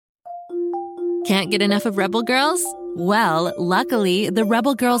Can't get enough of Rebel Girls? Well, luckily, the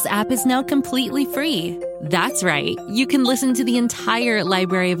Rebel Girls app is now completely free. That's right. You can listen to the entire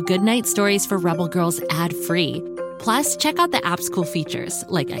library of goodnight stories for Rebel Girls ad-free. Plus, check out the app's cool features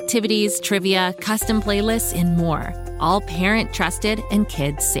like activities, trivia, custom playlists, and more. All parent-trusted and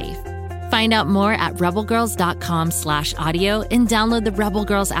kids-safe. Find out more at rebelgirls.com/audio and download the Rebel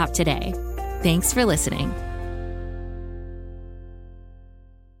Girls app today. Thanks for listening.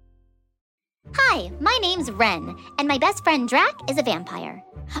 Hi, my name's Ren, and my best friend Drac is a vampire.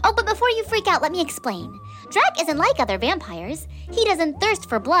 Oh, but before you freak out, let me explain. Drac isn't like other vampires. He doesn't thirst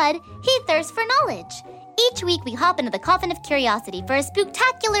for blood, he thirsts for knowledge. Each week we hop into the Coffin of Curiosity for a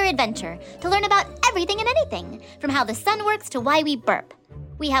spooktacular adventure to learn about everything and anything, from how the sun works to why we burp.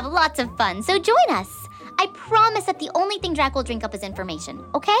 We have lots of fun, so join us. I promise that the only thing Drac will drink up is information,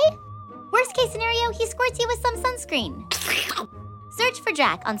 okay? Worst case scenario, he squirts you with some sunscreen. Search for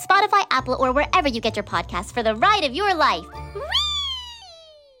Drac on Spotify, Apple, or wherever you get your podcasts for the ride of your life. Whee!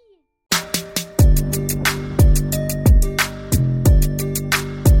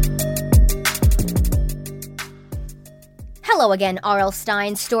 Hello again, R.L.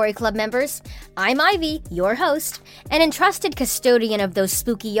 Stine Story Club members. I'm Ivy, your host, an entrusted custodian of those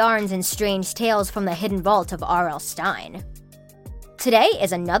spooky yarns and strange tales from the hidden vault of R.L. Stine. Today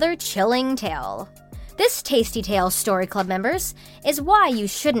is another chilling tale. This tasty tale, Story Club members, is why you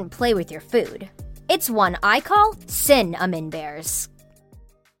shouldn't play with your food. It's one I call Sinnamon Bears.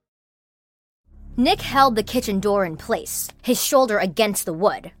 Nick held the kitchen door in place, his shoulder against the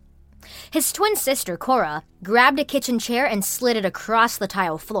wood. His twin sister, Cora, grabbed a kitchen chair and slid it across the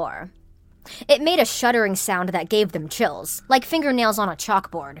tile floor. It made a shuddering sound that gave them chills, like fingernails on a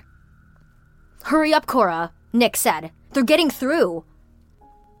chalkboard. "Hurry up, Cora," Nick said. "They're getting through."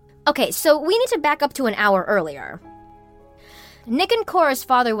 Okay, so we need to back up to an hour earlier. Nick and Cora's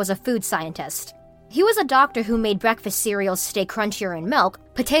father was a food scientist. He was a doctor who made breakfast cereals stay crunchier in milk,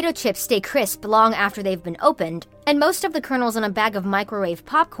 potato chips stay crisp long after they've been opened, and most of the kernels in a bag of microwave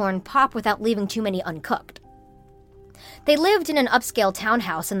popcorn pop without leaving too many uncooked. They lived in an upscale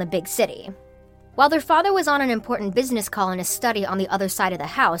townhouse in the big city. While their father was on an important business call in his study on the other side of the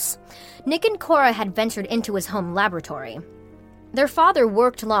house, Nick and Cora had ventured into his home laboratory. Their father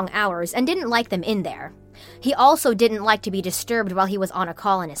worked long hours and didn't like them in there. He also didn't like to be disturbed while he was on a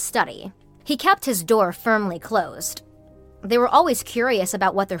call in his study. He kept his door firmly closed. They were always curious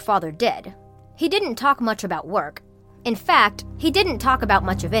about what their father did. He didn't talk much about work. In fact, he didn't talk about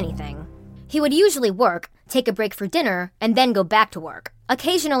much of anything. He would usually work, take a break for dinner, and then go back to work,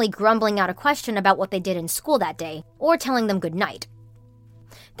 occasionally grumbling out a question about what they did in school that day, or telling them good night.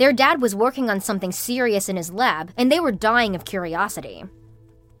 Their dad was working on something serious in his lab, and they were dying of curiosity.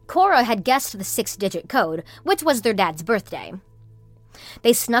 Cora had guessed the 6-digit code, which was their dad's birthday.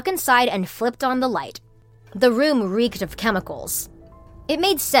 They snuck inside and flipped on the light. The room reeked of chemicals. It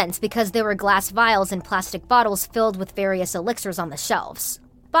made sense because there were glass vials and plastic bottles filled with various elixirs on the shelves.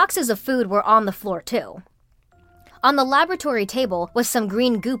 Boxes of food were on the floor, too. On the laboratory table was some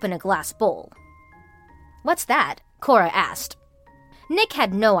green goop in a glass bowl. "What's that?" Cora asked. Nick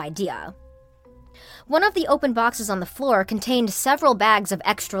had no idea. One of the open boxes on the floor contained several bags of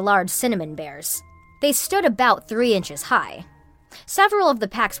extra-large cinnamon bears. They stood about 3 inches high. Several of the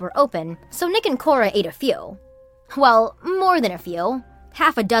packs were open, so Nick and Cora ate a few. Well, more than a few.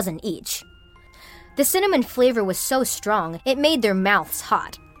 Half a dozen each. The cinnamon flavor was so strong, it made their mouths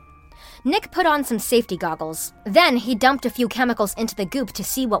hot. Nick put on some safety goggles. Then he dumped a few chemicals into the goop to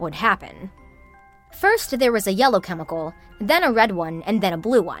see what would happen. First, there was a yellow chemical, then a red one, and then a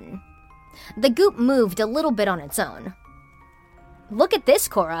blue one. The goop moved a little bit on its own. "Look at this,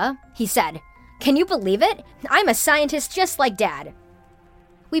 Cora," he said. "Can you believe it? I'm a scientist just like Dad."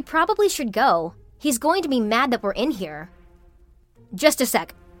 "We probably should go. He's going to be mad that we're in here." "Just a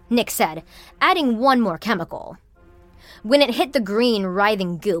sec," Nick said, adding one more chemical. When it hit the green,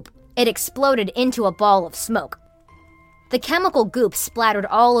 writhing goop, it exploded into a ball of smoke. The chemical goop splattered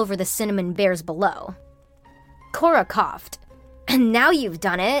all over the cinnamon bears below. Cora coughed. "And now you've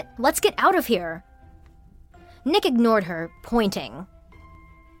done it. Let's get out of here." Nick ignored her, pointing.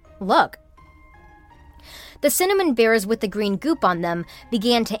 "Look." The cinnamon bears with the green goop on them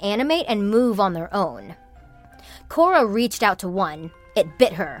began to animate and move on their own. Cora reached out to one. It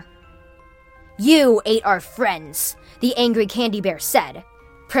bit her. "You ate our friends," the angry candy bear said.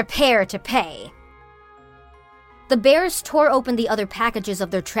 "Prepare to pay." The bears tore open the other packages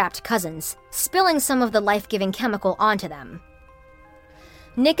of their trapped cousins, spilling some of the life-giving chemical onto them.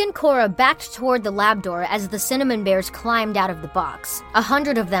 Nick and Cora backed toward the lab door as the cinnamon bears climbed out of the box,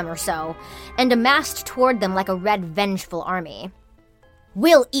 100 of them or so, and amassed toward them like a red, vengeful army.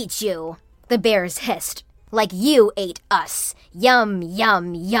 "We'll eat you," the bears hissed. Like you ate us. Yum,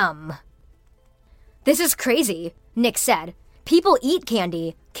 yum, yum. This is crazy, Nick said. People eat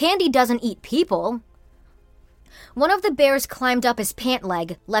candy. Candy doesn't eat people. One of the bears climbed up his pant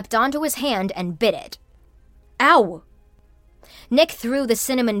leg, leapt onto his hand, and bit it. Ow! Nick threw the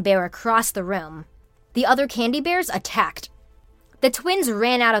cinnamon bear across the room. The other candy bears attacked. The twins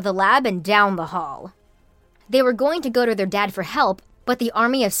ran out of the lab and down the hall. They were going to go to their dad for help, but the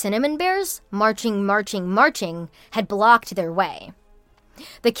army of cinnamon bears, marching, had blocked their way.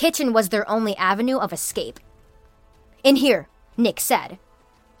 The kitchen was their only avenue of escape. In here, Nick said.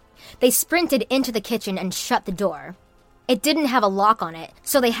 They sprinted into the kitchen and shut the door. It didn't have a lock on it,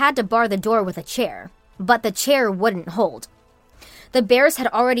 so they had to bar the door with a chair. But the chair wouldn't hold. The bears had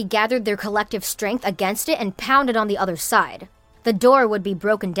already gathered their collective strength against it and pounded on the other side. The door would be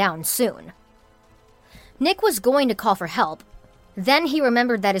broken down soon. Nick was going to call for help. Then he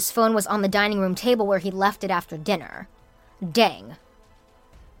remembered that his phone was on the dining room table where he left it after dinner. Dang.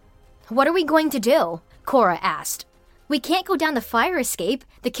 What are we going to do? Cora asked. We can't go down the fire escape.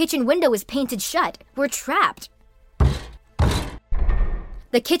 The kitchen window is painted shut. We're trapped.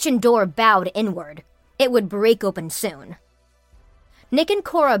 The kitchen door bowed inward. It would break open soon. Nick and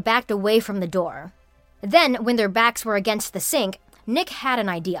Cora backed away from the door. Then, when their backs were against the sink, Nick had an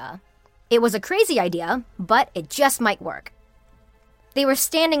idea. It was a crazy idea, but it just might work. They were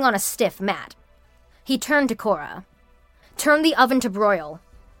standing on a stiff mat. He turned to Cora. Turn the oven to broil.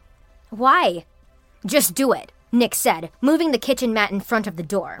 Why? Just do it, Nick said, moving the kitchen mat in front of the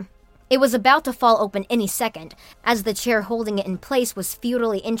door. It was about to fall open any second, as the chair holding it in place was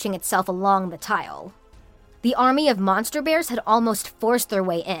futilely inching itself along the tile. The army of monster bears had almost forced their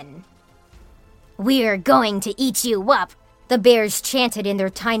way in. We're going to eat you up, the bears chanted in their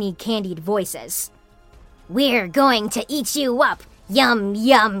tiny candied voices. We're going to eat you up, yum,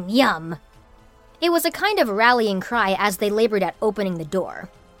 yum, yum. It was a kind of rallying cry as they labored at opening the door.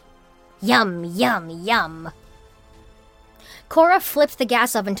 Yum, yum, yum. Cora flipped the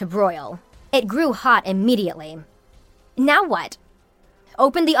gas oven to broil. It grew hot immediately. Now what?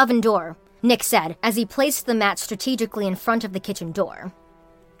 Open the oven door, Nick said as he placed the mat strategically in front of the kitchen door.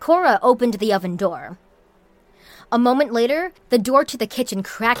 Cora opened the oven door. A moment later, the door to the kitchen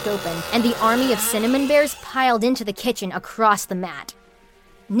cracked open and the army of cinnamon bears piled into the kitchen across the mat.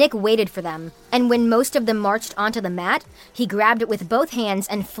 Nick waited for them, and when most of them marched onto the mat, he grabbed it with both hands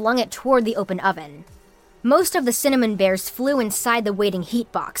and flung it toward the open oven. Most of the cinnamon bears flew inside the waiting heat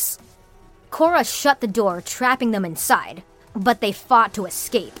box. Cora shut the door, trapping them inside, but they fought to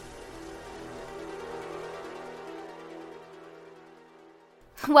escape.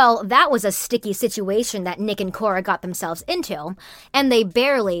 Well, that was a sticky situation that Nick and Cora got themselves into, and they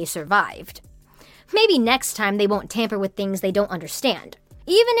barely survived. Maybe next time they won't tamper with things they don't understand,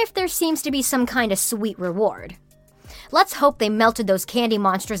 even if there seems to be some kind of sweet reward. Let's hope they melted those candy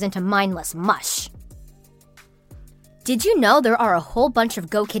monsters into mindless mush. Did you know there are a whole bunch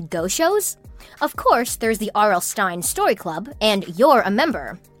of Go Kid Go shows? Of course, there's the R.L. Stine Story Club, and you're a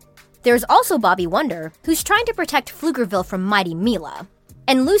member. There's also Bobby Wonder, who's trying to protect Pflugerville from Mighty Mila.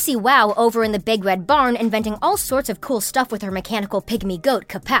 And Lucy Wow over in the Big Red Barn inventing all sorts of cool stuff with her mechanical pygmy goat,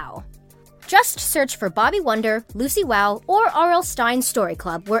 Kapow. Just search for Bobby Wonder, Lucy Wow, or R.L. Stine Story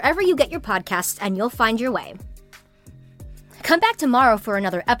Club wherever you get your podcasts and you'll find your way. Come back tomorrow for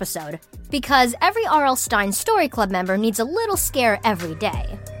another episode, because every R.L. Stine Story Club member needs a little scare every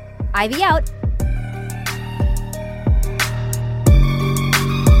day. Ivy out!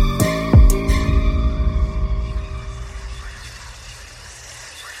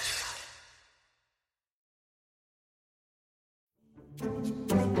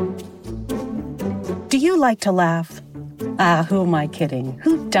 Do you like to laugh? Who am I kidding?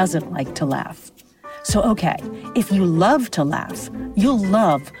 Who doesn't like to laugh? So, okay, if you love to laugh, you'll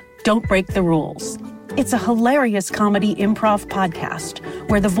love Don't Break the Rules. It's a hilarious comedy improv podcast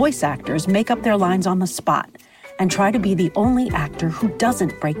where the voice actors make up their lines on the spot and try to be the only actor who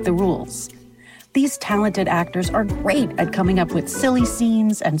doesn't break the rules. These talented actors are great at coming up with silly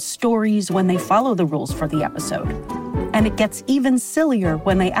scenes and stories when they follow the rules for the episode. And it gets even sillier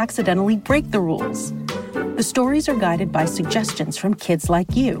when they accidentally break the rules. The stories are guided by suggestions from kids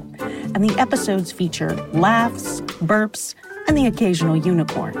like you, and the episodes feature laughs, burps, and the occasional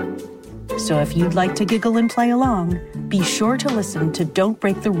unicorn. So if you'd like to giggle and play along, be sure to listen to Don't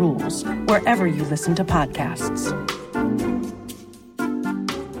Break the Rules wherever you listen to podcasts.